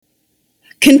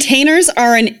Containers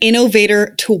are an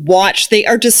innovator to watch. They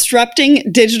are disrupting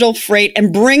digital freight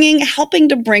and helping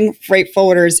to bring freight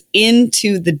forwarders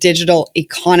into the digital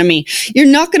economy. You're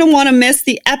not going to want to miss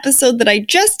the episode that I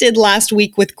just did last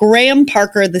week with Graham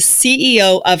Parker, the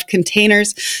CEO of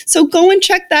Containers. So go and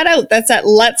check that out. That's at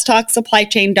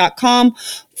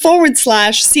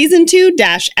letstalksupplychain.com/season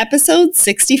 2-episode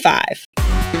 65.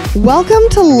 Welcome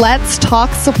to Let's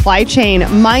Talk Supply Chain.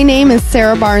 My name is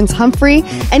Sarah Barnes Humphrey,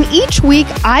 and each week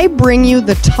I bring you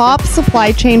the top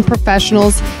supply chain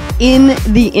professionals in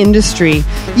the industry.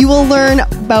 You will learn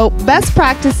about best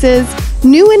practices,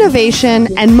 new innovation,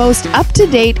 and most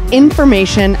up-to-date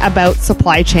information about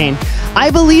supply chain. I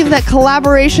believe that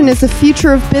collaboration is the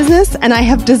future of business, and I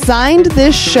have designed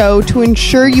this show to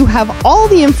ensure you have all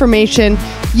the information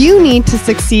you need to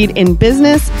succeed in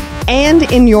business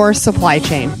and in your supply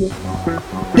chain.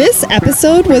 This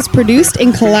episode was produced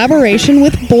in collaboration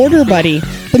with Border Buddy,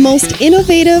 the most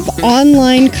innovative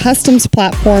online customs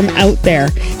platform out there.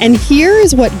 And here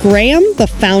is what Graham, the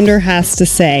founder, has to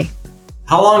say.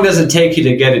 How long does it take you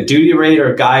to get a duty rate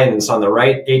or guidance on the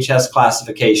right HS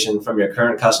classification from your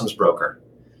current customs broker?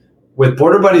 With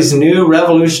Border Buddy's new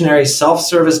revolutionary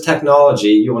self-service technology,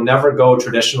 you will never go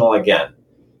traditional again.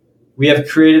 We have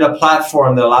created a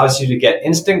platform that allows you to get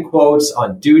instant quotes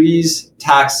on duties,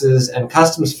 taxes, and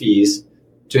customs fees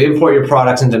to import your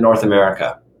products into North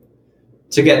America.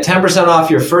 To get 10%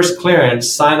 off your first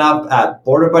clearance, sign up at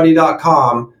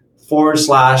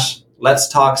borderbuddy.com/Let's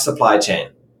Talk Supply Chain.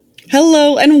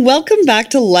 Hello and welcome back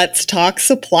to Let's Talk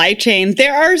Supply Chain.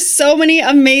 There are so many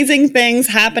amazing things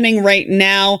happening right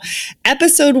now.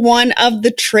 Episode 1 of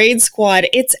the Trade Squad,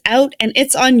 it's out and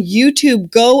it's on YouTube.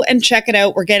 Go and check it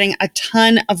out. We're getting a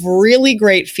ton of really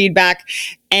great feedback.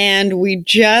 And we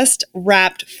just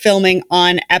wrapped filming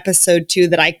on episode 2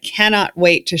 that I cannot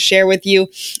wait to share with you.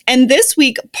 And this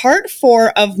week, part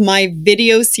 4 of my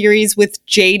video series with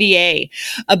JDA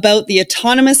about the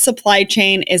autonomous supply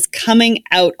chain is coming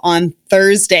out on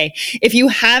Thursday. If you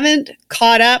haven't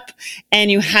caught up and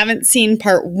you haven't seen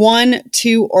part 1,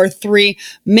 2, or 3,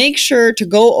 make sure to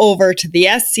go over to the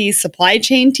SC Supply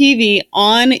Chain TV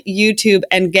on YouTube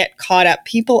and get caught up.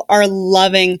 People are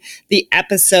loving the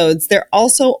episodes. They're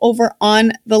also over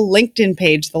on the LinkedIn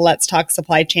page, the Let's Talk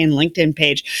Supply Chain LinkedIn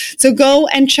page. So go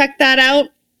and check that out.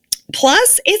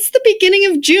 Plus, it's the beginning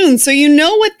of June, so you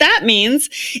know what that means.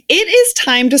 It is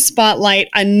time to spotlight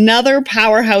another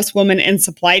powerhouse woman in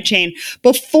supply chain.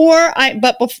 Before I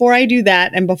do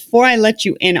that, and before I let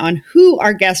you in on who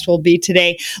our guest will be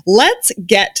today, let's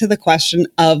get to the question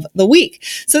of the week.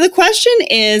 So the question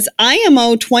is,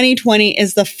 IMO 2020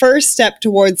 is the first step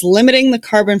towards limiting the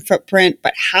carbon footprint,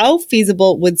 but how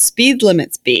feasible would speed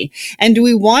limits be? And do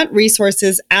we want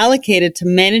resources allocated to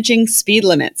managing speed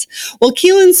limits? Well,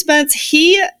 Keelan Spence,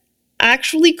 he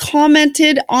actually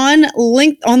commented on the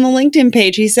LinkedIn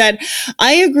page. He said,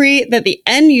 I agree that the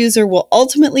end user will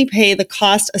ultimately pay the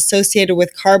cost associated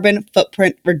with carbon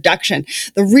footprint reduction.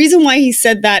 The reason why he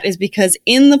said that is because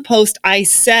in the post I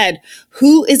said,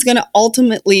 who is going to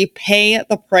ultimately pay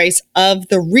the price of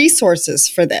the resources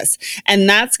for this? And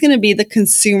that's going to be the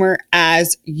consumer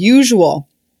as usual.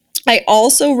 I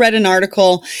also read an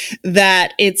article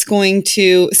that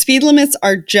speed limits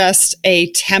are just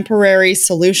a temporary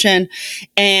solution,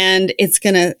 and it's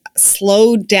going to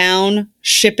slow down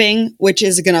shipping, which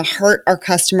is going to hurt our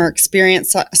customer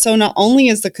experience. So not only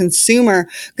is the consumer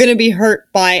going to be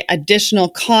hurt by additional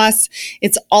costs,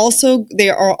 they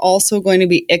are also going to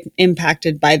be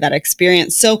impacted by that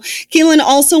experience. So Keelan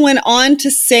also went on to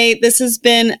say this has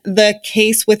been the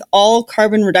case with all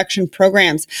carbon reduction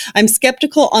programs. I'm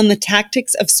skeptical on the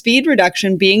tactics of speed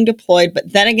reduction being deployed,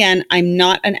 but then again, I'm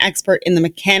not an expert in the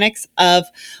mechanics of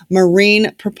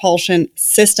marine propulsion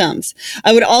systems.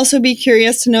 I would also be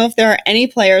curious to know if there are any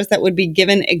players that would be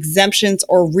given exemptions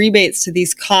or rebates to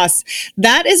these costs.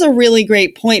 That is a really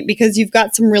great point because you've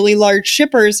got some really large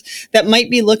shippers that might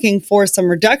be looking for some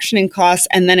reduction in costs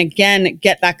and then again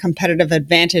get that competitive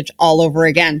advantage all over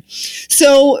again.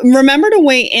 So remember to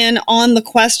weigh in on the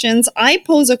questions. I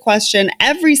pose a question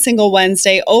every single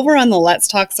Wednesday over on the Let's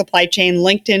Talk Supply Chain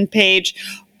LinkedIn page,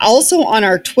 also on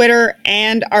our Twitter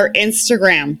and our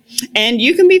Instagram. And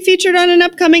you can be featured on an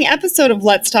upcoming episode of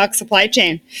Let's Talk Supply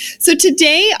Chain. So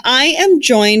today I am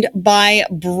joined by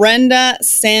Brenda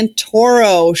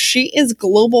Santoro. She is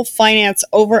global finance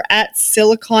over at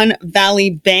Silicon Valley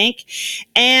Bank.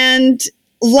 And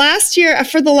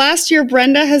for the last year,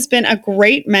 Brenda has been a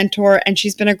great mentor and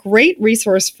she's been a great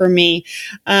resource for me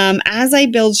as I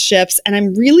build ships. And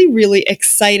I'm really, really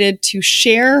excited to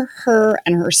share her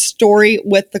and her story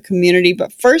with the community.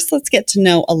 But first, let's get to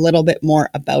know a little bit more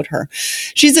about her.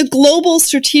 She's a global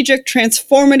strategic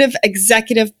transformative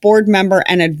executive board member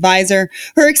and advisor.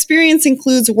 Her experience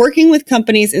includes working with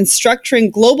companies in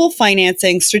structuring global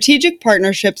financing, strategic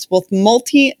partnerships with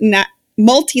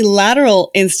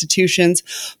multilateral institutions,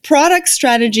 product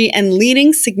strategy, and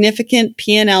leading significant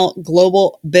P&L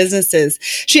global businesses.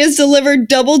 She has delivered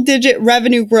double-digit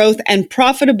revenue growth and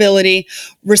profitability,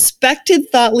 respected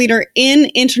thought leader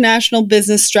in international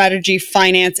business strategy,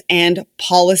 finance, and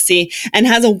policy, and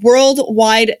has a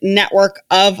worldwide network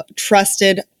of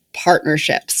trusted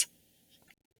partnerships.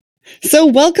 So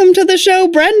welcome to the show,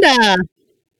 Brenda.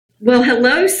 Well,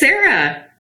 hello, Sarah.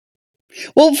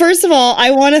 Well, first of all,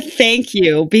 I want to thank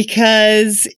you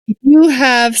because you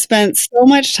have spent so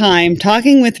much time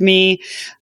talking with me,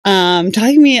 talking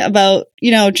to me about,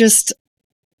 just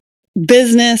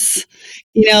business,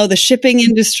 the shipping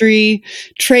industry,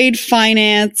 trade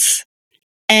finance.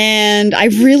 And I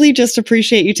really just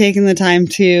appreciate you taking the time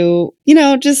to,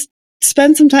 just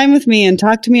spend some time with me and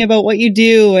talk to me about what you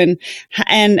do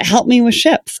and help me with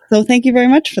ships. So thank you very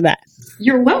much for that.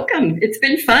 You're welcome. It's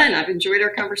been fun. I've enjoyed our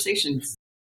conversations.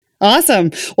 Awesome.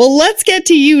 Well, let's get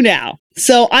to you now.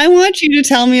 So I want you to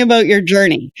tell me about your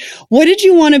journey. What did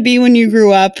you want to be when you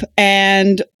grew up?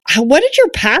 And what did your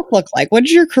path look like? What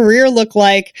did your career look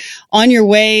like on your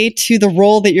way to the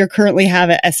role that you currently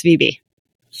have at SVB?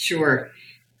 Sure.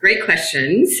 Great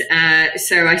questions.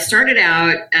 So I started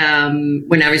out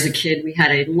when I was a kid. We had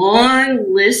a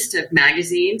long list of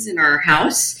magazines in our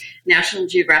house, National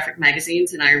Geographic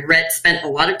magazines, and I spent a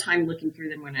lot of time looking through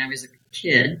them when I was a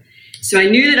kid. So I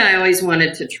knew that I always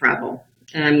wanted to travel.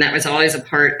 That was always a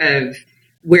part of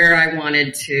where I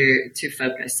wanted to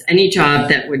focus. Any job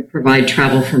that would provide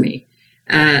travel for me.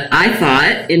 I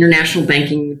thought international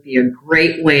banking would be a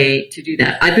great way to do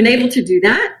that. I've been able to do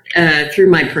that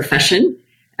through my profession.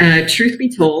 Truth be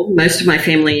told, most of my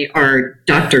family are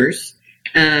doctors.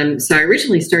 So I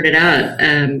originally started out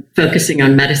focusing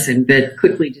on medicine, but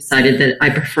quickly decided that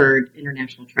I preferred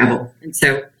international travel. And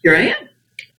so here I am.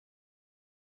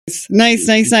 Nice.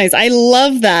 I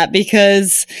love that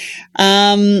because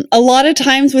a lot of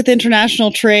times with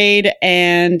international trade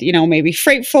and, maybe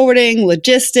freight forwarding,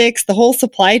 logistics, the whole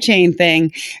supply chain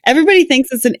thing, everybody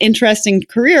thinks it's an interesting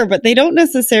career, but they don't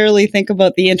necessarily think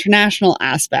about the international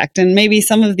aspect and maybe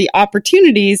some of the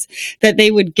opportunities that they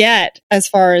would get as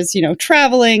far as,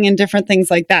 traveling and different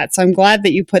things like that. So I'm glad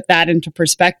that you put that into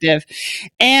perspective.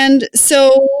 And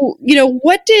so,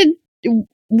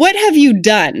 what have you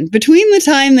done between the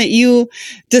time that you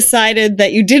decided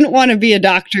that you didn't want to be a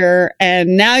doctor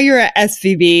and now you're at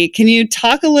SVB? Can you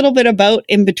talk a little bit about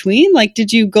in between? Like,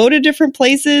 did you go to different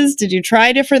places? Did you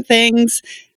try different things?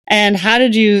 And how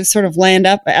did you sort of end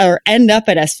up at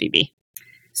SVB?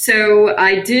 So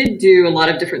I did do a lot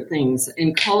of different things.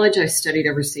 In college, I studied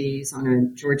overseas on a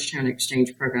Georgetown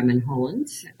exchange program in Holland.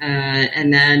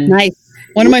 And then... Nice.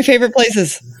 One of my favorite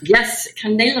places. Yes,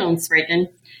 kan Nederlands spreken.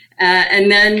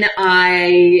 And then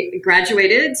I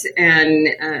graduated and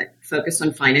focused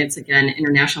on finance again,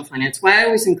 international finance. While I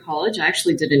was in college, I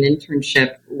actually did an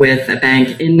internship with a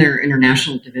bank in their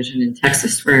international division in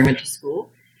Texas, where I went to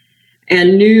school,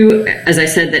 and knew, as I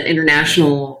said, that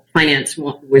international finance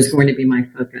was going to be my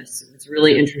focus. I was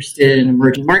really interested in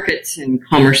emerging markets and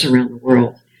commerce around the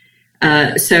world.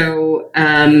 So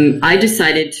I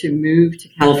decided to move to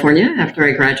California after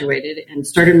I graduated and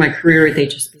started my career with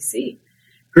HSBC.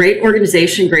 Great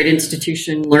organization, great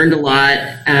institution, learned a lot,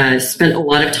 spent a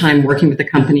lot of time working with the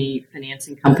company,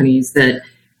 financing companies that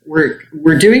were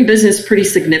doing business pretty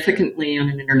significantly on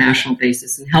an international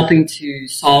basis and helping to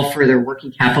solve for their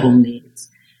working capital needs.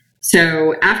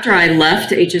 So after I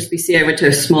left HSBC, I went to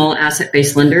a small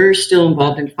asset-based lender, still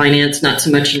involved in finance, not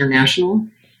so much international.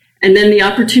 And then the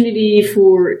opportunity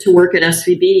to work at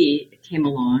SVB came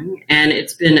along, and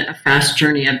it's been a fast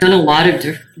journey. I've done a lot of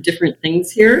different things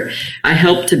here. I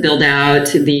helped to build out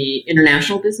the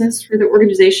international business for the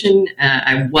organization.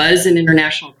 I was in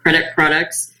international credit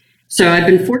products. So I've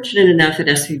been fortunate enough at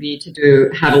SVB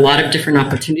to have a lot of different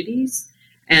opportunities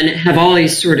and have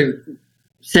always sort of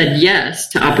said yes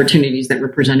to opportunities that were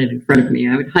presented in front of me.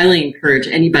 I would highly encourage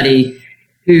anybody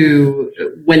who,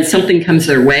 when something comes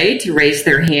their way, to raise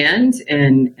their hand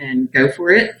and go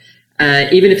for it.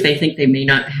 Even if they think they may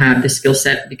not have the skill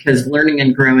set, because learning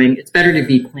and growing, it's better to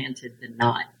be planted than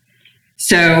not.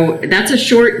 So that's a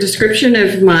short description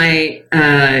of my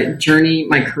journey,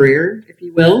 my career, if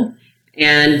you will.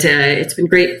 And it's been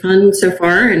great fun so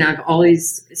far. And I've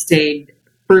always stayed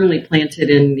firmly planted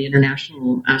in the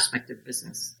international aspect of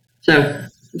business. So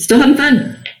I'm still having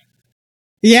fun.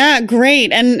 Yeah,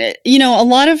 great. And, a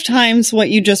lot of times what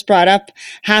you just brought up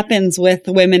happens with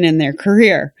women in their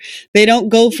career. They don't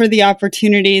go for the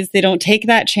opportunities. They don't take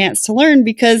that chance to learn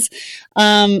because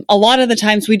a lot of the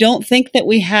times we don't think that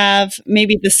we have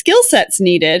maybe the skill sets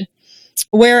needed,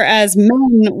 whereas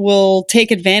men will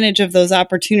take advantage of those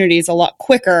opportunities a lot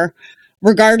quicker,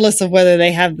 regardless of whether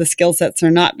they have the skill sets or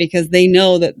not, because they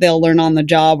know that they'll learn on the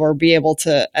job or be able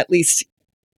to at least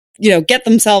get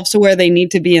themselves to where they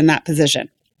need to be in that position.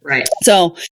 Right.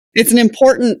 So it's an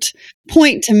important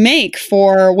point to make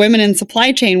for women in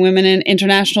supply chain, women in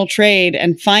international trade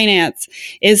and finance,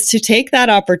 is to take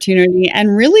that opportunity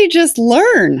and really just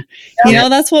learn. Yeah.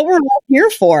 That's what we're all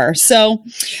here for. So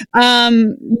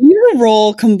your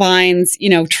role combines,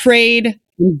 trade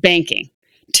and banking,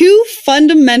 two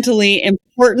fundamentally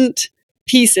important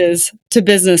pieces to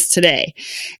business today.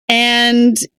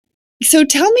 And so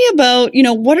tell me about,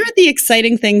 what are the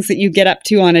exciting things that you get up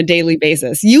to on a daily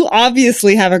basis? You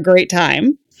obviously have a great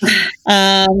time.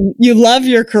 You love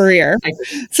your career.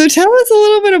 So tell us a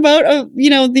little bit about,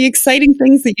 the exciting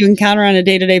things that you encounter on a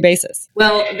day-to-day basis.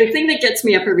 Well, the thing that gets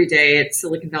me up every day at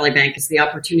Silicon Valley Bank is the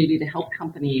opportunity to help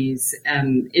companies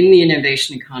in the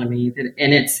innovation economy.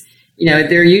 And it's,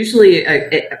 they're usually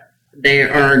they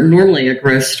are normally a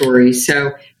growth story.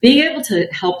 So being able to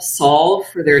help solve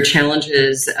for their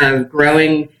challenges of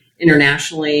growing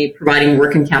internationally, providing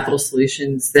working capital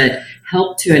solutions that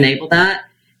help to enable that,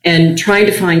 and trying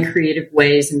to find creative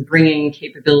ways and bringing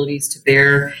capabilities to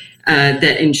bear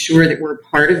that ensure that we're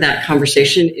part of that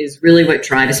conversation is really what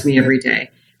drives me every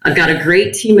day. I've got a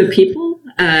great team of people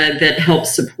that help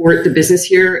support the business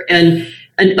here, and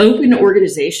an open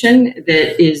organization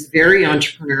that is very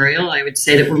entrepreneurial. I would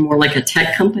say that we're more like a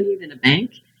tech company than a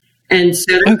bank. And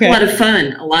so that's a lot of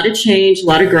fun, a lot of change, a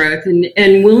lot of growth,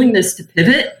 and willingness to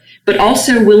pivot, but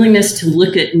also willingness to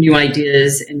look at new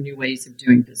ideas and new ways of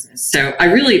doing business. So I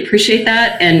really appreciate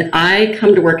that. And I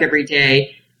come to work every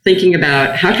day thinking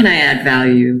about how can I add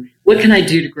value? What can I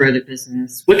do to grow the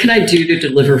business? What can I do to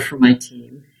deliver for my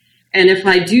team? And if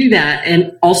I do that,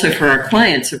 and also for our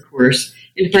clients, of course,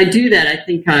 and if I do that, I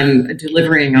think I'm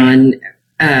delivering on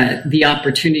the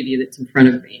opportunity that's in front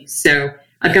of me. So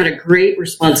I've got a great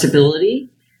responsibility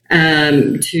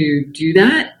to do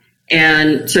that.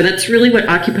 And so that's really what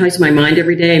occupies my mind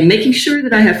every day, making sure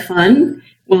that I have fun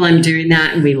while I'm doing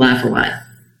that, and we laugh a lot.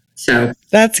 So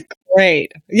that's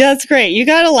great. Yeah, that's great. You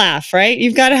got to laugh, right?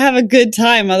 You've got to have a good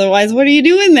time. Otherwise, what are you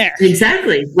doing there?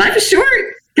 Exactly. Life is short.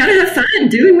 Got to have fun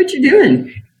doing what you're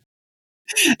doing.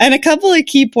 And a couple of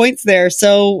key points there.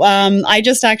 So I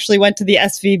just actually went to the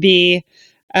SVB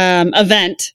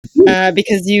event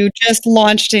because you just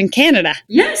launched in Canada.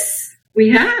 Yes, we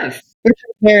have. Which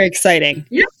is very exciting.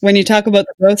 Yeah. When you talk about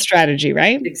the growth strategy,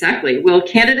 right? Exactly. Well,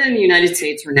 Canada and the United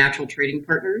States are natural trading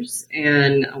partners,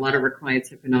 and a lot of our clients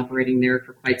have been operating there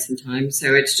for quite some time.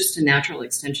 So it's just a natural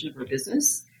extension of our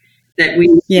business that we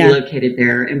located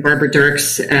there. And Barbara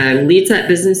Dirks leads that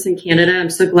business in Canada. I'm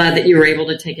so glad that you were able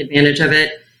to take advantage of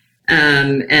it.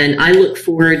 And I look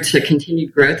forward to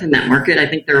continued growth in that market. I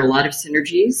think there are a lot of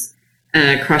synergies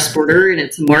cross-border, and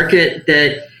it's a market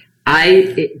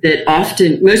that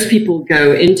often most people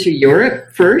go into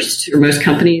Europe first, or most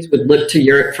companies would look to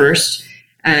Europe first.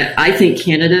 I think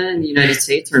Canada and the United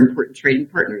States are important trading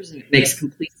partners, and it makes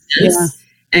complete sense. Yeah.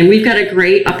 And we've got a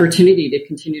great opportunity to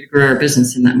continue to grow our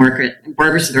business in that market. And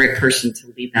Barbara's the right person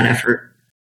to lead that effort.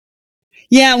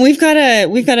 Yeah, we've got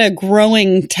a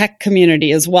growing tech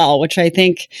community as well, which I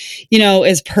think,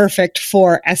 is perfect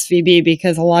for SVB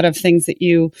because a lot of things that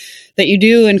you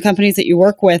do and companies that you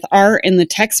work with are in the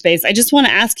tech space. I just want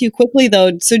to ask you quickly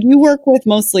though, so do you work with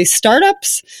mostly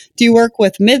startups? Do you work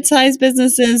with mid-sized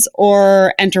businesses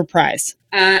or enterprise?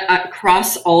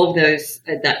 Across all of those,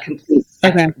 that complete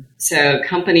spectrum. Okay. So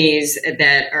companies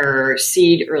that are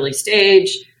seed, early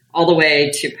stage, all the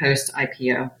way to post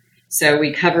IPO. So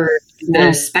we cover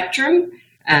the spectrum,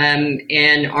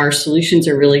 and our solutions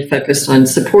are really focused on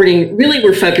supporting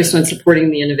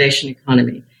the innovation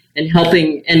economy and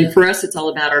helping. And for us, it's all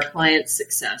about our clients'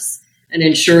 success and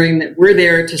ensuring that we're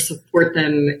there to support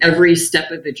them every step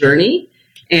of the journey.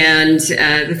 And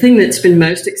the thing that's been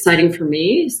most exciting for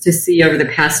me is to see over the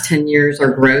past 10 years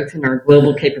our growth and our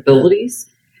global capabilities.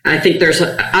 I think there's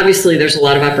a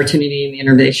lot of opportunity in the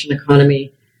innovation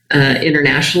economy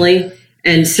internationally.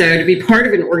 And so to be part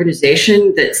of an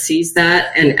organization that sees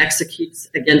that and executes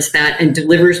against that and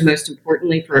delivers, most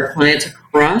importantly, for our clients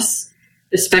across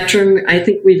the spectrum, I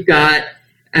think we've got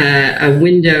a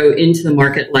window into the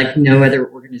market like no other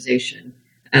organization.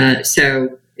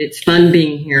 So it's fun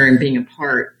being here and being a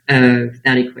part of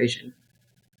that equation.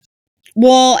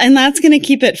 Well, and that's going to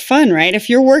keep it fun, right? If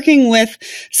you're working with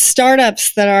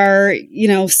startups that are,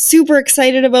 super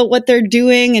excited about what they're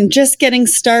doing and just getting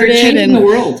started, they're changing the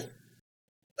world.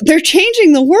 They're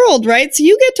changing the world, right? So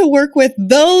you get to work with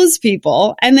those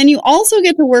people. And then you also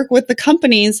get to work with the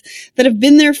companies that have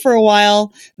been there for a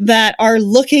while that are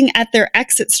looking at their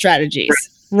exit strategies.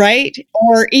 Right.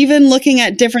 Or even looking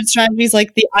at different strategies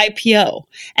like the IPO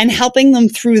and helping them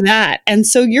through that. And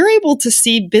so you're able to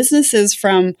see businesses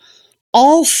from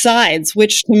all sides,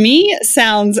 which to me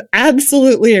sounds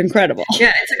absolutely incredible.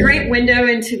 Yeah, it's a great window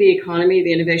into the economy,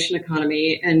 the innovation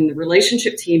economy, and the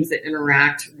relationship teams that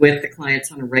interact with the clients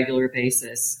on a regular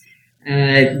basis.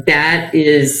 That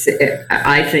is,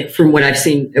 I think, from what I've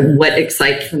seen, what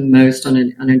excites them most on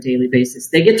a daily basis.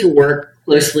 They get to work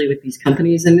closely with these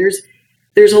companies, and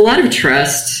there's a lot of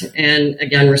trust and,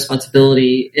 again,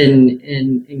 responsibility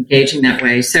in engaging that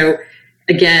way. So,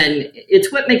 again, it's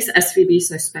what makes SVB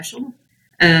so special.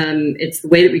 It's the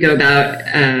way that we go about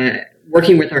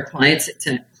working with our clients. It's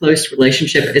a close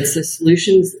relationship. It's the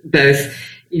solutions, both,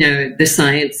 the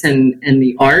science and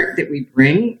the art that we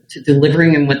bring to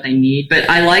delivering them what they need. But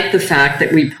I like the fact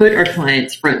that we put our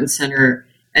clients front and center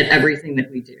at everything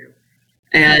that we do.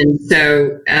 And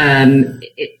so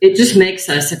it just makes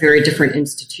us a very different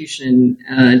institution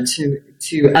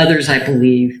to others, I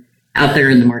believe, out there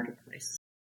in the marketplace.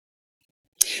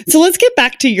 So let's get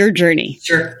back to your journey.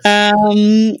 Sure. I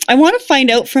want to find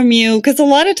out from you, because a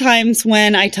lot of times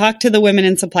when I talk to the women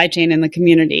in supply chain in the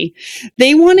community,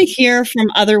 they want to hear from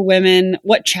other women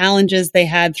what challenges they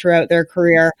had throughout their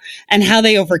career and how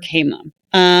they overcame them.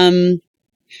 And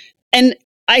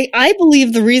I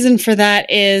believe the reason for that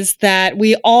is that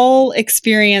we all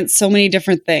experience so many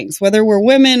different things, whether we're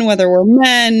women, whether we're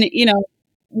men,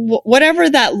 whatever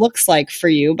that looks like for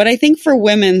you. But I think for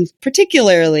women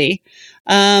particularly,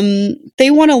 they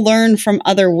want to learn from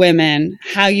other women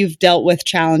how you've dealt with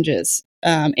challenges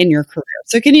in your career.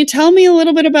 So can you tell me a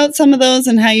little bit about some of those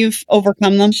and how you've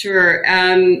overcome them? Sure.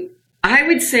 I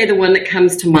would say the one that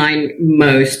comes to mind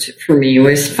most for me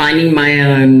was finding my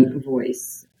own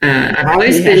voice. I've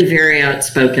always been very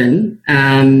outspoken,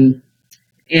 and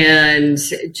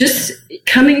just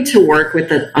coming to work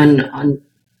with an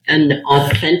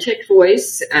authentic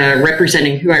voice,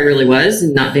 representing who I really was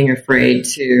and not being afraid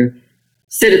to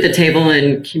sit at the table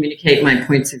and communicate my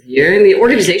points of view. And the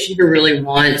organization here really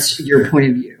wants your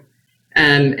point of view,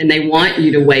 and they want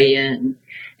you to weigh in.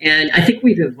 And I think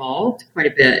we've evolved quite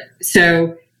a bit.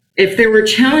 So if there were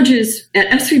challenges at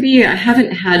SVB, I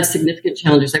haven't had significant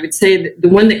challenges. I would say that the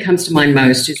one that comes to mind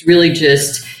most is really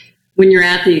just when you're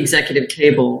at the executive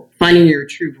table, finding your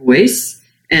true voice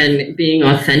and being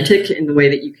authentic in the way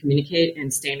that you communicate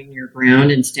and standing your ground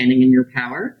and standing in your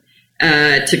power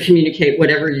to communicate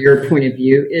whatever your point of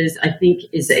view is, I think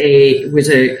was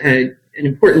an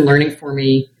important learning for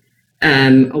me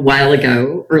a while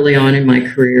ago, early on in my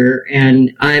career.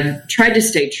 And I've tried to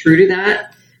stay true to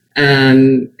that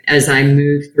as I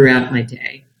move throughout my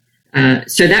day.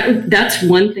 So that's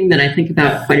one thing that I think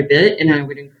about quite a bit, and I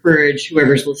would encourage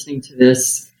whoever's listening to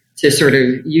this to sort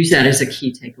of use that as a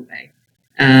key takeaway.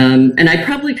 And I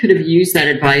probably could have used that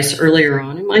advice earlier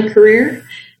on in my career,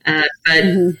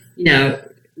 but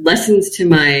lessons to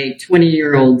my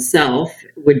 20-year-old self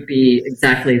would be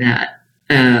exactly that.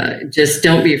 Just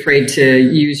don't be afraid to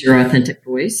use your authentic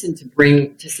voice and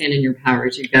to stand in your power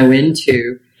as you go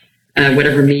into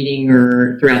whatever meeting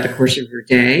or throughout the course of your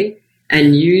day,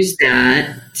 and use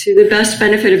that to the best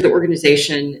benefit of the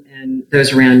organization and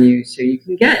those around you so you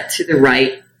can get to the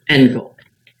right end goal.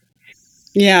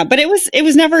 Yeah, but it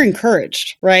was never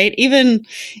encouraged, right? Even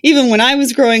when I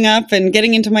was growing up and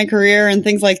getting into my career and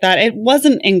things like that, it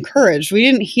wasn't encouraged. We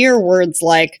didn't hear words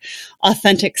like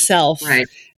authentic self, right,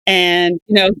 and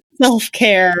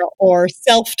self-care or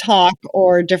self-talk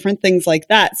or different things like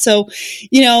that. So,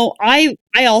 I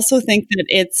also think that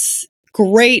it's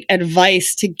great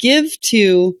advice to give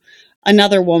to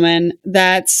another woman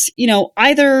that's,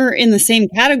 either in the same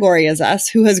category as us,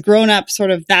 who has grown up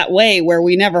sort of that way where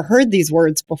we never heard these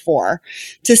words before,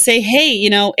 to say, hey,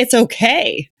 it's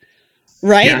okay.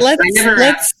 Right? Yeah, let's I never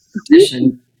have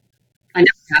permission.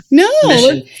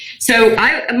 So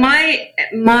my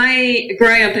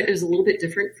growing up is a little bit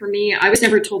different for me. I was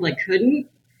never told I couldn't.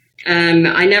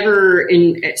 I never,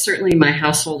 certainly in my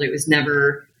household, it was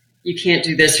never, you can't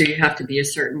do this or you have to be a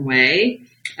certain way.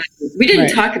 We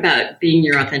didn't talk about being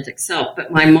your authentic self,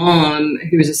 but my mom,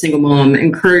 who was a single mom,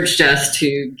 encouraged us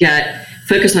to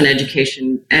focus on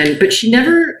education, but she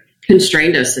never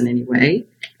constrained us in any way.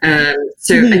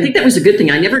 So I think that was a good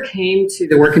thing. I never came to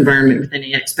the work environment with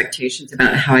any expectations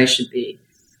about how I should be,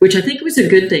 which I think was a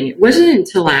good thing. It wasn't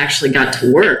until I actually got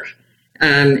to work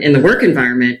in the work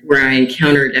environment where I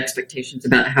encountered expectations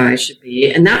about how I should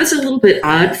be. And that was a little bit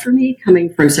odd for me,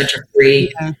 coming from such a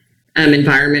free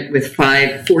environment with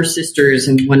four sisters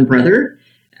and one brother.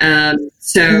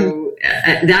 So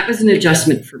that was an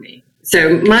adjustment for me.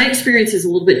 So my experience is a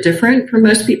little bit different from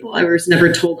most people. I was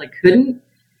never told I couldn't,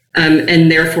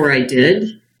 and therefore I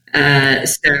did.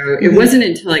 So it wasn't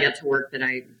until I got to work that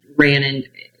I ran in,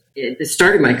 at the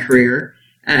start of my career,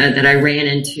 that I ran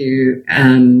into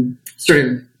sort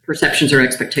of perceptions or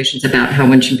expectations about how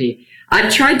one should be.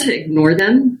 I've tried to ignore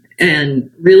them and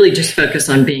really just focus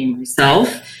on being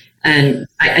myself. And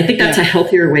I think that's a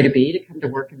healthier way to be, to come to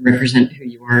work and represent who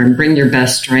you are and bring your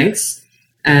best strengths.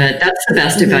 That's the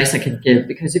best advice I could give,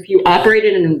 because if you operate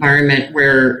in an environment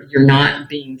where you're not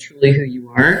being truly who you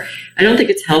are, I don't think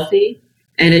it's healthy,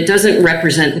 and it doesn't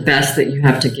represent the best that you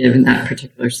have to give in that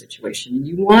particular situation.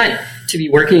 You want to be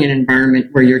working in an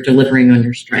environment where you're delivering on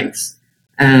your strengths,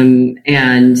 and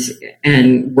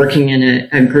working in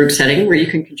a group setting where you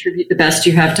can contribute the best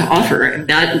you have to offer. And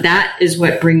that is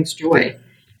what brings joy.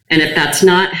 And if that's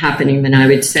not happening, then I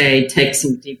would say take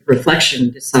some deep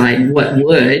reflection, decide what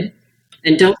would,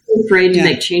 and don't be afraid to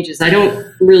make changes. I don't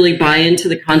really buy into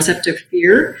the concept of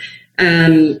fear.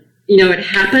 It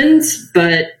happens,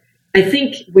 but I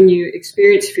think when you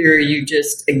experience fear, you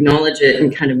just acknowledge it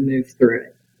and kind of move through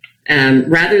it.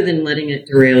 Rather than letting it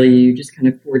derail you, you just kind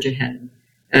of forge ahead.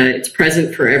 It's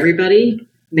present for everybody,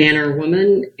 man or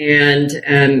woman,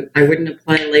 and I wouldn't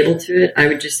apply a label to it. I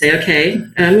would just say, okay,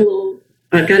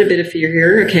 I've got a bit of fear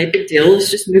here. Okay, big deal. Let's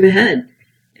just move ahead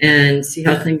and see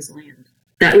how things land.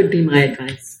 That would be my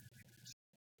advice.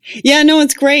 Yeah, no,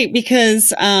 it's great,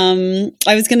 because I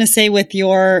was going to say, with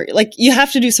you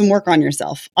have to do some work on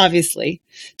yourself, obviously,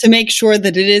 to make sure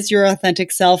that it is your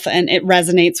authentic self and it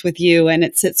resonates with you and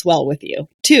it sits well with you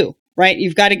too, right?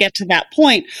 You've got to get to that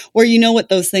point where you know what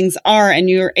those things are and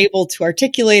you're able to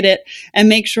articulate it and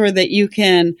make sure that you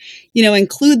can,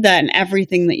 include that in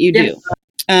everything that you do.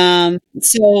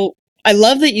 So I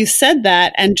love that you said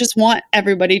that, and just want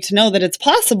everybody to know that it's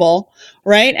possible,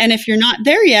 right? And if you're not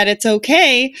there yet, it's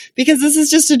okay, because this is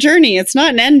just a journey. It's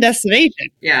not an end destination.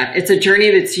 Yeah, it's a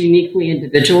journey that's uniquely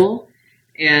individual.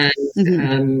 And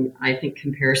I think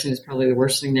comparison is probably the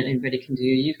worst thing that anybody can do.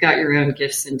 You've got your own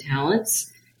gifts and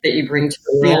talents that you bring to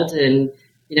the world. And,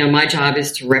 my job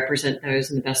is to represent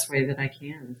those in the best way that I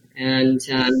can. And,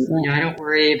 I don't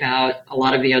worry about a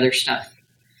lot of the other stuff.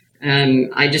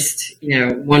 I just,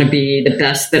 want to be the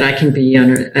best that I can be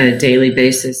on a daily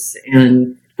basis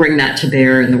and bring that to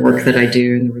bear in the work that I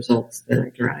do and the results that I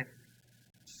drive.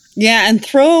 Yeah, and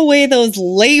throw away those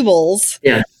labels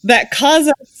that cause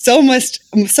us so much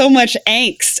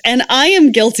angst. And I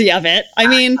am guilty of it. I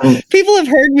mean, people have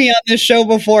heard me on this show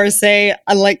before say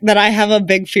that I have a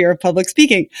big fear of public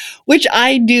speaking, which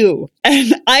I do.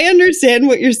 And I understand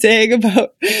what you're saying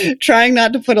about trying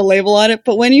not to put a label on it.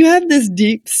 But when you have this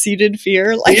deep-seated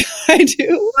fear like I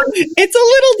do, it's a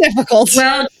little difficult.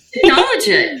 Well, acknowledge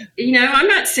it. I'm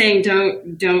not saying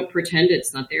don't pretend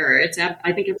it's not there.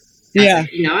 I think it's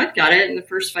I've got it in the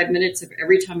first 5 minutes of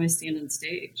every time I stand on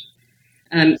stage.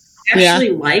 I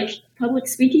actually like public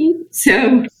speaking, so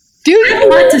I have a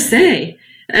lot to say.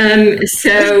 But in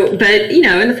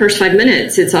the first 5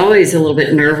 minutes, it's always a little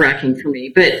bit nerve-wracking for me.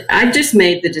 But I've just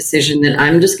made the decision that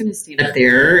I'm just going to stand up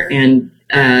there and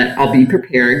I'll be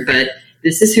prepared. But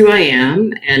this is who I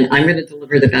am, and I'm going to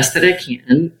deliver the best that I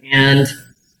can. And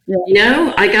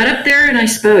I got up there and I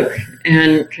spoke,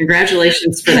 and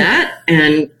congratulations for that,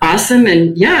 and awesome.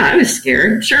 And I was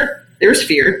scared. Sure, there was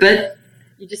fear, but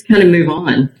you just kind of move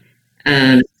on.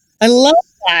 I love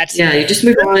that. Yeah, you just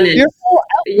move on, and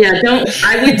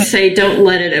I would say don't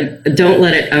let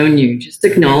it own you. Just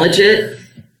acknowledge it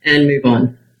and move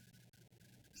on.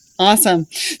 Awesome.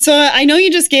 So I know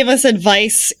you just gave us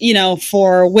advice,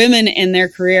 for women in their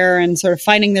career and sort of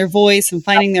finding their voice and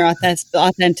finding their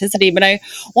authenticity. But I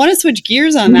want to switch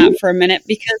gears on that for a minute,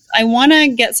 because I want to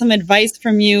get some advice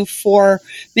from you for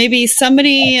maybe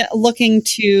somebody looking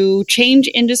to change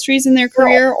industries in their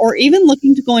career, or even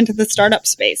looking to go into the startup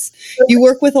space. You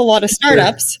work with a lot of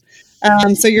startups.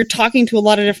 So you're talking to a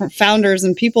lot of different founders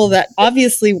and people that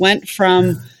obviously went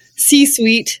from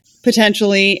C-suite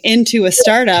potentially into a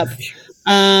startup.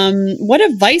 What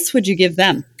advice would you give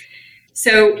them?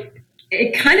 So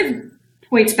it kind of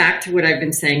points back to what I've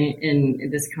been saying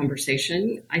in this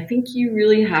conversation. I think you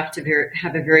really have to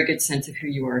have a very good sense of who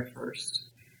you are first,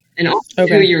 and also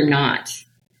who you're not,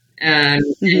 and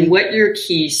what your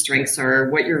key strengths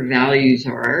are, what your values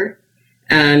are.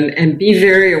 And be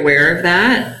very aware of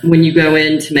that when you go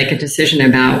in to make a decision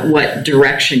about what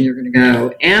direction you're going to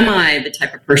go. Am I the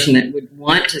type of person that would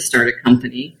want to start a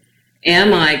company?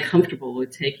 Am I comfortable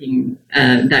with taking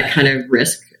that kind of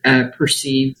risk,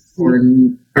 perceived or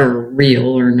real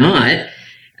or not?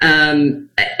 And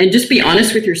just be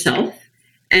honest with yourself.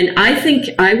 And I think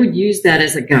I would use that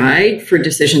as a guide for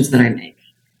decisions that I make.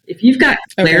 If you've got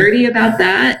clarity about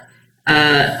that,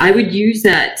 I would use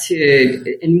that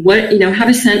to, and have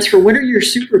a sense for what are your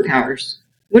superpowers?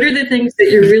 What are the things that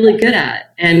you're really good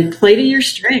at? And play to your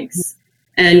strengths.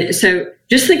 And so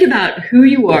just think about who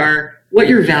you are, what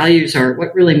your values are,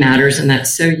 what really matters, and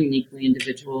that's so uniquely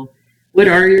individual. What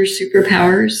are your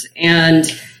superpowers? And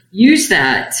use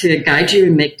that to guide you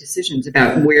and make decisions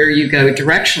about where you go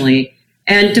directionally.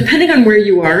 And depending on where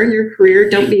you are in your career,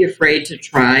 don't be afraid to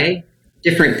try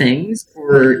different things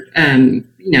or,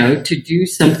 to do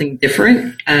something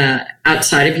different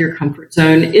outside of your comfort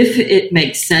zone if it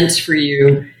makes sense for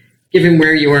you, given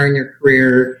where you are in your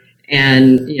career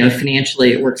and,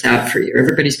 financially it works out for you.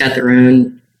 Everybody's got their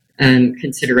own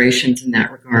considerations in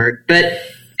that regard. But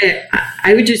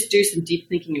I would just do some deep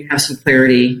thinking and have some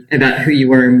clarity about who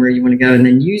you are and where you want to go, and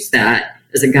then use that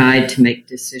as a guide to make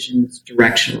decisions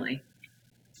directionally.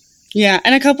 Yeah.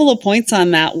 And a couple of points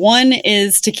on that. One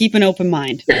is to keep an open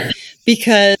mind,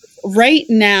 because right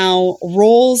now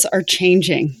roles are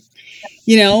changing.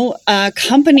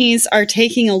 Companies are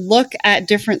taking a look at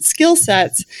different skill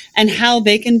sets and how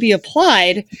they can be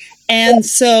applied. And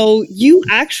so you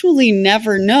actually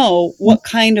never know what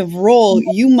kind of role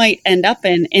you might end up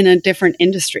in a different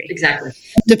industry. Exactly.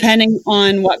 Depending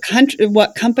on what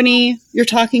company you're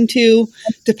talking to,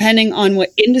 depending on what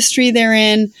industry they're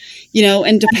in,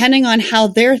 and depending on how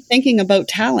they're thinking about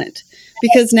talent.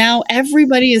 Because now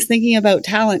everybody is thinking about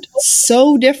talent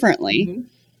so differently. Mm-hmm.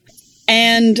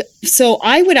 And so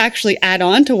I would actually add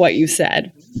on to what you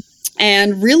said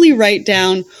and really write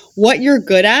down what you're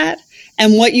good at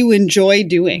and what you enjoy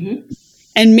doing. Mm-hmm.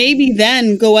 And maybe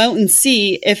then go out and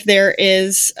see if there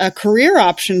is a career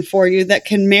option for you that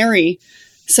can marry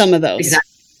some of those.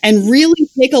 Exactly. And really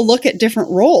take a look at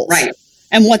different roles. Right.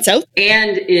 And what's out there.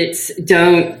 And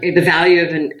the value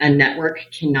of a network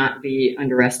cannot be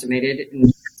underestimated.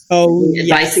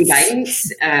 Advice and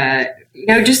guidance,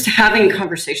 just having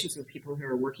conversations with people who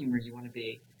are working where you want to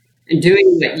be and doing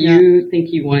what you think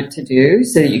you want to do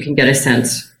so that you can get a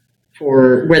sense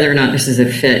for whether or not this is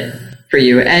a fit for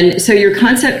you. And so your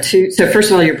concept so first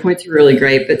of all, your points are really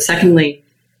great. But secondly,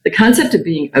 the concept of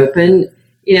being open,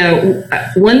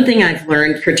 one thing I've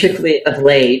learned, particularly of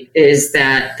late, is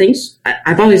that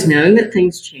I've always known that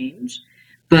things change,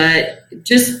 but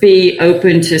just be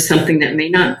open to something that may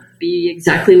not be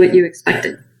exactly what you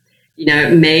expected.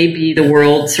 It may be the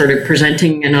world sort of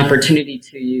presenting an opportunity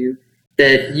to you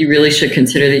that you really should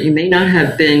consider that you may not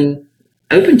have been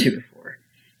open to before.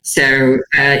 So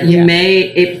that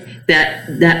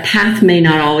path may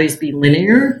not always be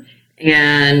linear,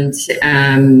 and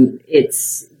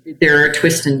there are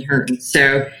twists and turns.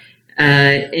 So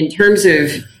in terms of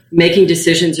making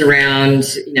decisions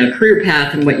around career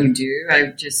path and what you do,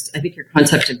 I think your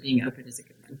concept of being open is a good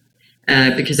one.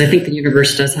 Because I think the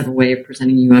universe does have a way of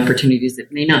presenting you opportunities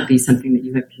that may not be something that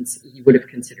you would have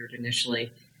considered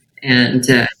initially. And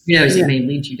it may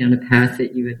lead you down a path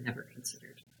that you had never considered.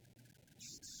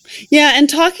 Yeah, and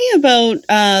talking about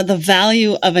the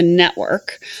value of a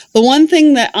network, the one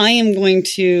thing that I am going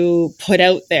to put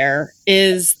out there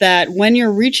is that when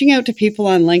you're reaching out to people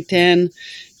on LinkedIn,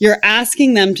 you're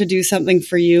asking them to do something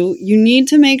for you, you need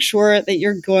to make sure that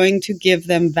you're going to give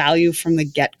them value from the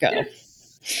get-go. Yeah.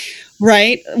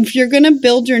 Right? If you're going to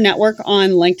build your network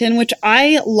on LinkedIn, which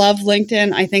I love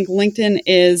LinkedIn, I think LinkedIn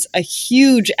is a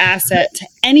huge asset to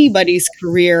anybody's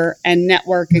career and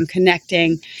network and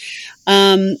connecting.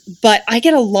 But I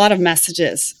get a lot of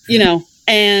messages,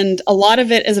 and a lot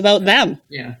of it is about them.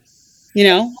 Yeah.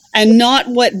 And not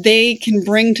what they can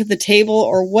bring to the table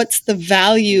or what's the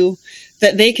value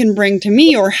that they can bring to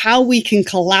me or how we can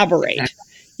collaborate.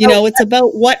 Exactly. It's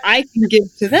about what I can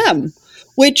give to them,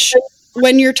 which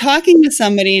when you're talking to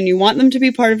somebody and you want them to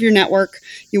be part of your network,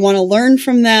 you want to learn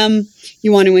from them,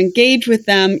 you want to engage with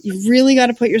them, you really got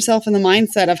to put yourself in the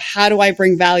mindset of how do I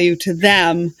bring value to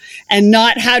them and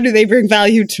not how do they bring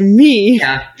value to me.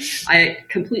 Yeah, I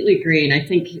completely agree. And I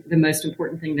think the most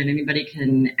important thing that anybody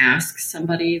can ask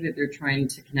somebody that they're trying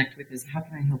to connect with is, how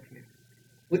can I help you?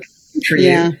 What can I do for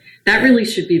you? That really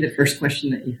should be the first question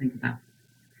that you think about.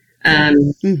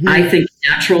 I think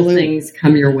natural things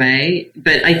come your way,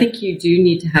 but I think you do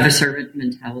need to have a servant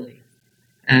mentality.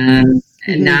 And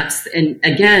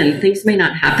again, things may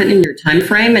not happen in your time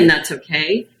frame, and that's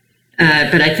okay.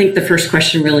 But I think the first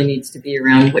question really needs to be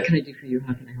around, what can I do for you?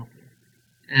 How can I help you?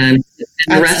 And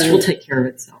the rest will take care of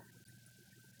itself.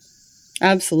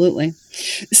 Absolutely.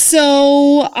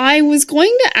 So I was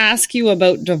going to ask you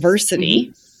about diversity.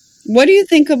 Mm-hmm. What do you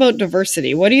think about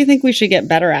diversity? What do you think we should get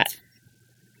better at?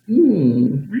 I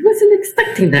wasn't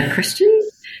expecting that question.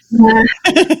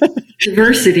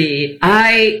 Diversity.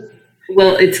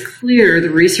 Well, it's clear the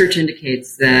research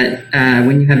indicates that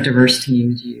when you have diverse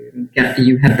teams, you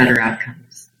have better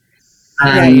outcomes.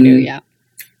 Yeah, you do, yeah.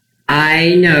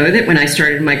 I know that when I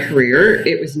started my career,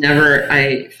 it was never,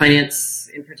 finance,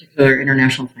 in particular,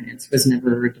 international finance, was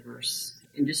never a diverse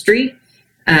industry.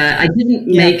 I didn't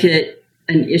make it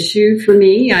an issue for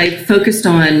me. I focused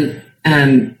on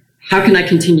how can I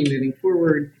continue moving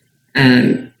forward,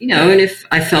 and if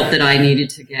I felt that I needed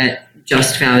to get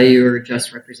just value or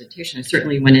just representation, I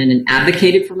certainly went in and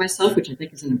advocated for myself, which I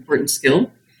think is an important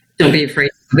skill. Don't be afraid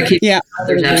to advocate. Yeah,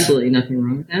 there's absolutely nothing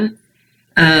wrong with that.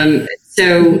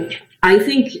 So I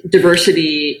think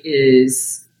diversity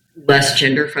is less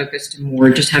gender focused and more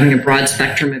just having a broad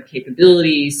spectrum of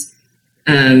capabilities,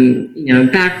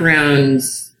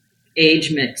 backgrounds,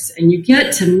 age mix, and you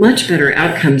get to much better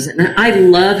outcomes. And I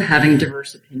love having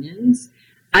diverse opinions.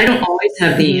 I don't always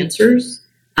have the answers.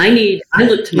 I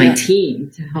look to my team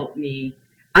to help me.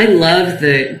 I love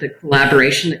the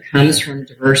collaboration that comes from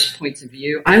diverse points of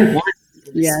view. I want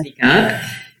people to speak up.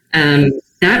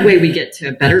 That way we get to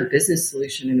a better business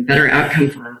solution and a better outcome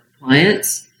for our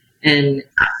clients and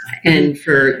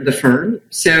for the firm.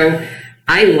 So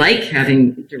I like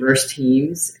having diverse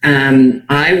teams.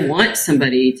 I want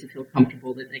somebody to feel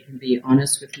comfortable that they can be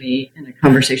honest with me in a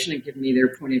conversation and give me their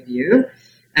point of view.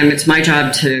 It's my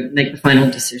job to make the final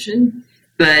decision.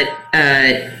 But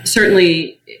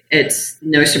certainly it's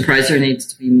no surprise there needs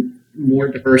to be more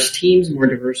diverse teams, more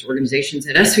diverse organizations.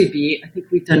 At SVB, I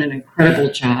think we've done an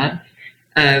incredible job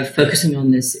of focusing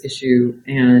on this issue.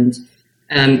 And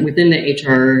within the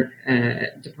HR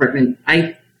department,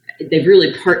 they've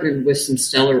really partnered with some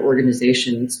stellar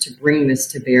organizations to bring this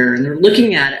to bear. And they're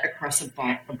looking at it across a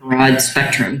broad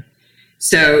spectrum.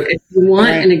 So if you want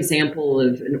an example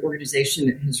of an organization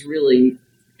that has really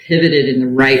pivoted in the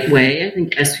right way, I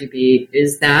think SVB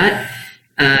is that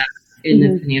in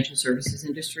the financial services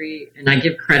industry. And I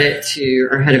give credit to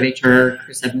our head of HR,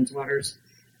 Chris Evans-Waters,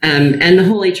 and the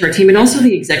whole HR team, and also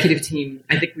the executive team.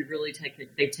 I think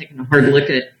they've taken a hard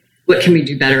look at what can we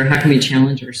do better, how can we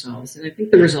challenge ourselves. And I think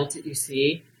the results that you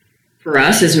see for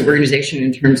us as an organization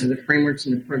in terms of the frameworks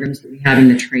and the programs that we have in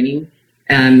the training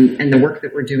and the work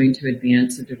that we're doing to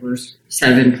advance a diverse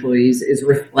set of employees is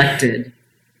reflected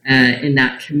in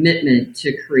that commitment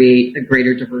to create a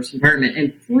greater diverse environment.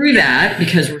 And through that,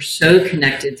 because we're so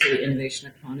connected to the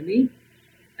innovation economy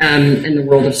and the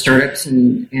world of startups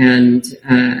and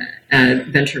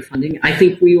venture funding, I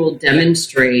think we will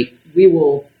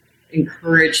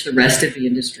encourage the rest of the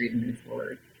industry to move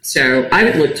forward. So I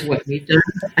would look to what we've done.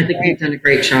 I think we've done a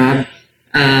great job.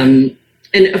 And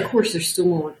of course, there's still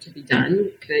more work to be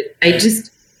done, but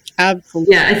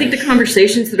absolutely. Yeah, I think the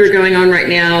conversations that are going on right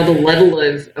now, the level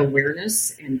of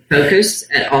awareness and focus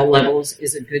at all levels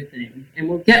is a good thing. And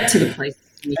we'll get to the place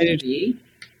we need to be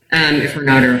if we're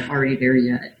not already there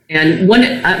yet. And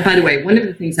by the way, one of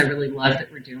the things I really love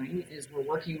that we're doing is we're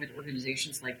working with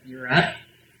organizations like Europe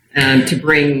to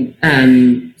bring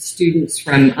students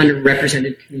from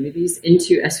underrepresented communities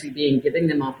into SVB and giving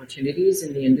them opportunities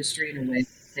in the industry in a way that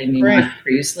they may not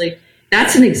previously.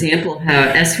 That's an example of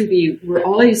how SVB, we're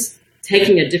always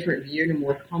taking a different view and a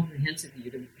more comprehensive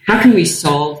view to how can we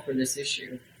solve for this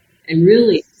issue and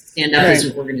really stand up as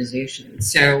an organization.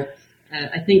 So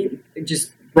I think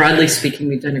just broadly speaking,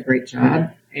 we've done a great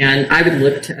job. And I would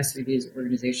look to SVB as an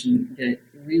organization that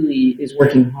really is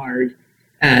working hard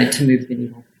to move the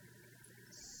needle.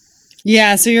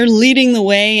 Yeah, so you're leading the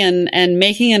way and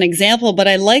making an example, but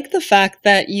I like the fact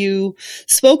that you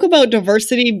spoke about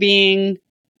diversity being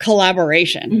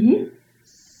collaboration. Mm-hmm.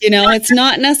 It's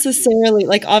not necessarily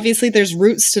obviously there's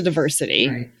roots to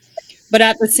diversity, but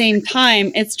at the same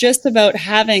time, it's just about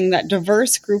having that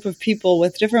diverse group of people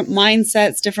with different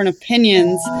mindsets, different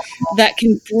opinions that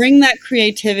can bring that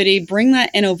creativity, bring that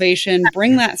innovation,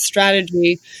 bring that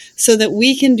strategy so that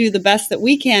we can do the best that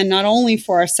we can, not only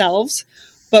for ourselves,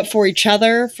 but for each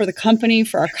other, for the company,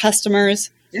 for our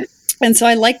customers. Yeah. And so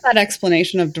I like that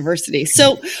explanation of diversity.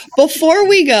 So before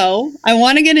we go, I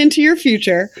want to get into your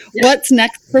future. Yeah. What's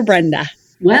next for Brenda?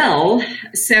 Well,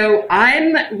 so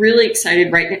I'm really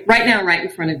excited right now, right in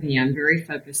front of me. I'm very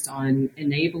focused on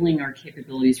enabling our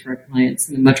capabilities for our clients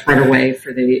in a much broader way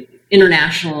for the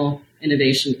international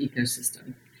innovation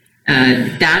ecosystem.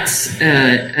 That's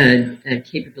a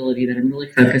capability that I'm really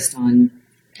focused on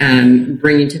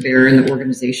bringing to bear in the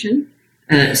organization.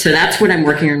 So that's what I'm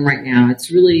working on right now.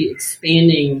 It's really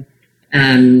expanding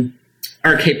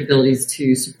our capabilities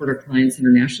to support our clients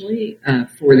internationally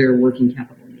for their working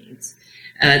capital needs.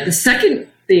 The second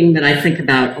thing that I think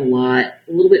about a lot,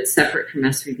 a little bit separate from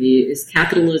SVB, is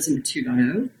capitalism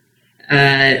 2.0.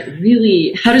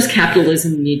 Really, how does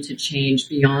capitalism need to change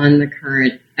beyond the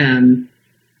current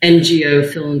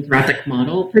NGO philanthropic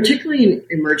model, particularly in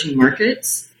emerging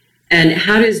markets? And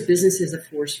how does business as a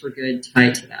force for good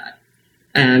tie to that?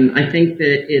 I think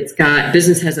that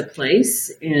business has a place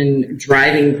in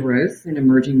driving growth in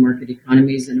emerging market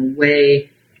economies in a way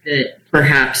that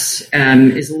perhaps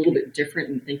is a little bit different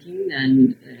in thinking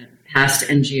than past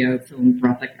NGO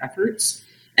philanthropic efforts.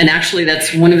 And actually,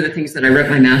 that's one of the things that I wrote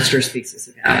my master's thesis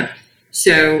about.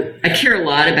 So I care a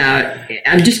lot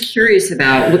I'm just curious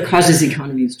about what causes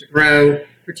economies to grow,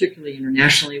 particularly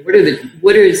internationally. What are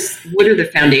the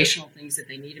foundational things that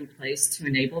they need in place to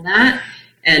enable that?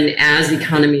 And as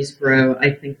economies grow,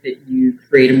 I think that you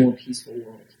create a more peaceful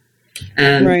world.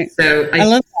 Right. So I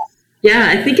love that. Yeah,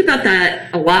 I think about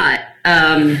that a lot.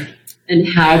 And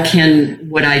how can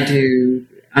what I do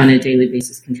on a daily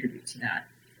basis contribute to that?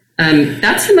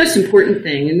 That's the most important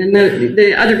thing. And then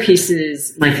the other piece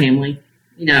is my family,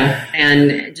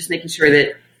 and just making sure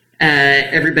that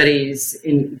everybody's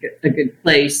in a good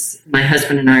place. My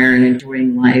husband and I are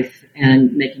enjoying life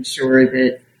and making sure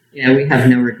that, we have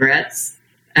no regrets.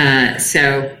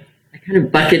 So I kind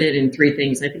of bucket it in three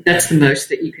things. I think that's the most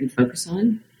that you can focus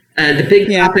on. The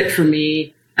big topic for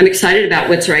me, I'm excited about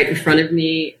what's right in front of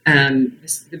me.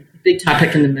 The big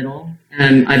topic in the middle,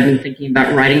 I've been thinking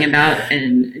about writing about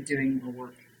and doing more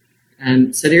work.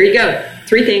 So there you go.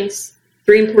 Three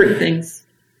important things.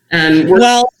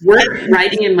 Work,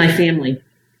 writing, and my family.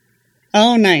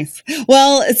 Oh, nice.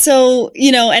 Well, so,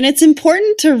 and it's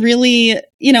important to really,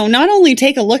 not only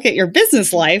take a look at your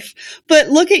business life, but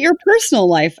look at your personal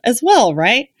life as well,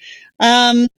 right?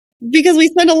 Because we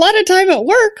spend a lot of time at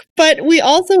work, but we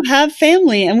also have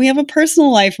family and we have a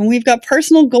personal life and we've got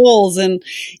personal goals. And,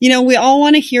 we all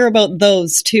want to hear about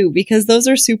those too, because those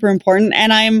are super important.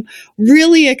 And I'm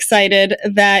really excited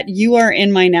that you are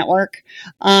in my network.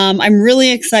 I'm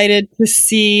really excited to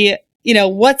see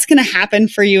what's going to happen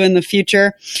for you in the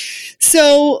future.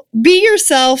 So be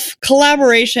yourself,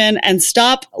 collaboration, and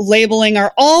stop labeling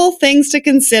are all things to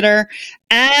consider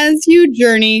as you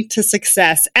journey to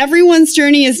success. Everyone's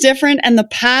journey is different and the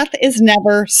path is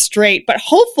never straight, but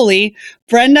hopefully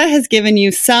Brenda has given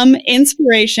you some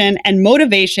inspiration and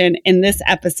motivation in this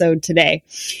episode today.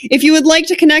 If you would like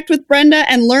to connect with Brenda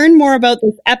and learn more about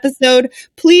this episode,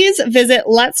 please visit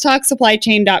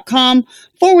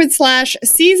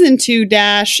letstalksupplykchain.com/season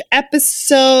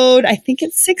 2-episode, I think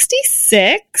it's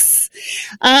 66.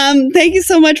 Thank you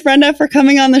so much, Brenda, for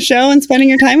coming on the show and spending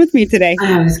your time with me today.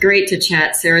 Oh, it was great to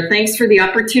chat, Sarah. Thanks for the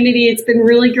opportunity. It's been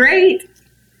really great.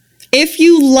 If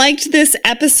you liked this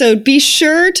episode, be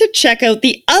sure to check out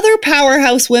the other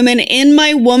powerhouse women in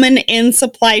my Woman in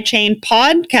Supply Chain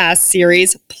podcast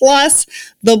series, plus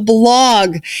the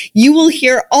blog. You will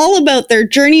hear all about their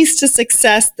journeys to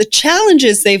success, the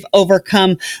challenges they've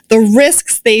overcome, the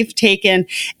risks they've taken,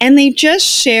 and they just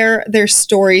share their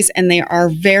stories and they are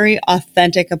very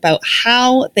authentic about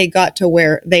how they got to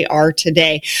where they are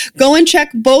today. Go and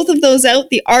check both of those out,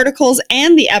 the articles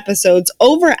and the episodes,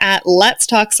 over at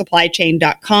letstalksupplykchain.com.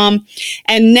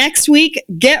 And next week,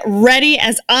 get ready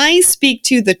as I speak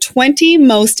to the 20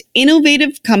 most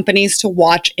innovative companies to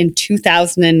watch in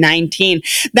 2019.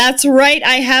 That's right.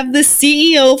 I have the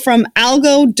CEO from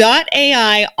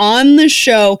Algo.ai on the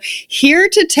show, here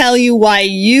to tell you why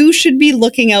you should be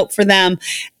looking out for them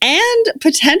and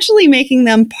potentially making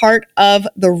them part of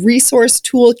the resource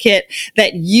toolkit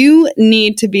that you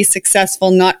need to be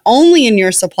successful, not only in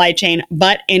your supply chain,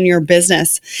 but in your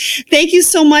business. Thank you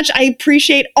so much. I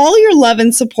appreciate all your love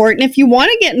and support. And if you want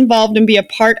to get involved and be a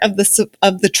part of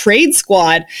the Trade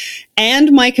Squad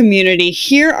and my community,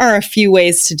 here are a few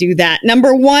ways to do that.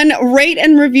 Number one, rate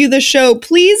and review the show.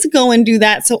 Please go and do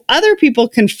that so other people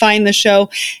can find the show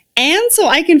and so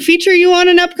I can feature you on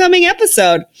an upcoming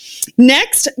episode.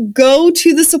 Next, go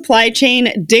to the Supply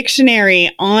Chain Dictionary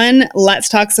on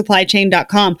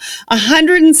letstalksupplychain.com.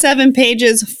 107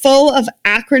 pages full of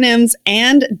acronyms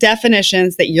and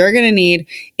definitions that you're going to need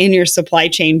in your supply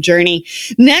chain journey.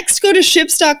 Next, go to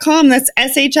ships.com. That's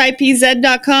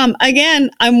shipz.com.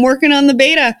 Again, I'm working on the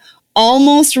beta.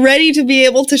 almost ready to be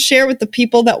able to share with the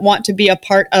people that want to be a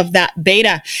part of that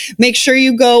beta. Make sure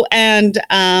you go and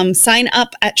sign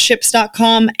up at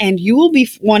ships.com, and you will be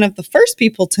one of the first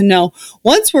people to know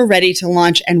once we're ready to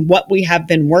launch and what we have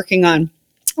been working on.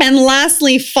 And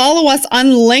lastly, follow us on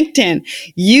LinkedIn,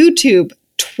 YouTube,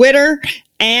 Twitter,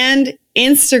 and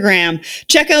Instagram.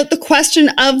 Check out the question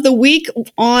of the week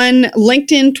on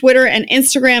LinkedIn, Twitter, and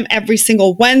Instagram every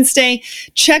single Wednesday.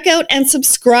 Check out and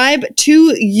subscribe to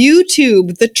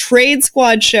YouTube. The Trade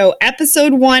Squad Show,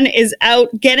 episode 1 is out,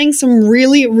 getting some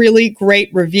really, really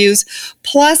great reviews.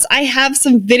 Plus, I have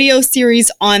some video series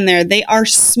on there. They are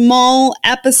small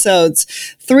episodes,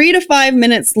 3 to 5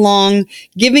 minutes long,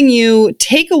 giving you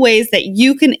takeaways that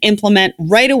you can implement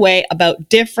right away about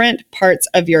different parts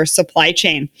of your supply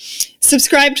chain.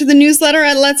 Subscribe to the newsletter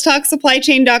at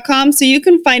letstalksupplychain.com so you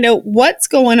can find out what's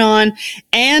going on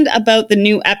and about the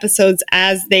new episodes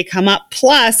as they come up,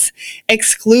 plus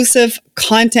exclusive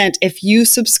content if you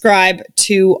subscribe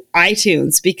to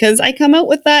iTunes, because I come out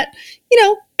with that,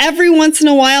 every once in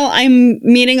a while. I'm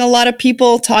meeting a lot of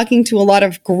people, talking to a lot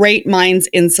of great minds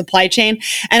in supply chain,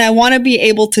 and I want to be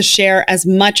able to share as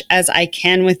much as I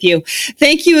can with you.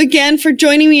 Thank you again for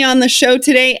joining me on the show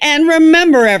today. And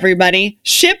remember, everybody,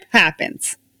 ship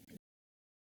happens.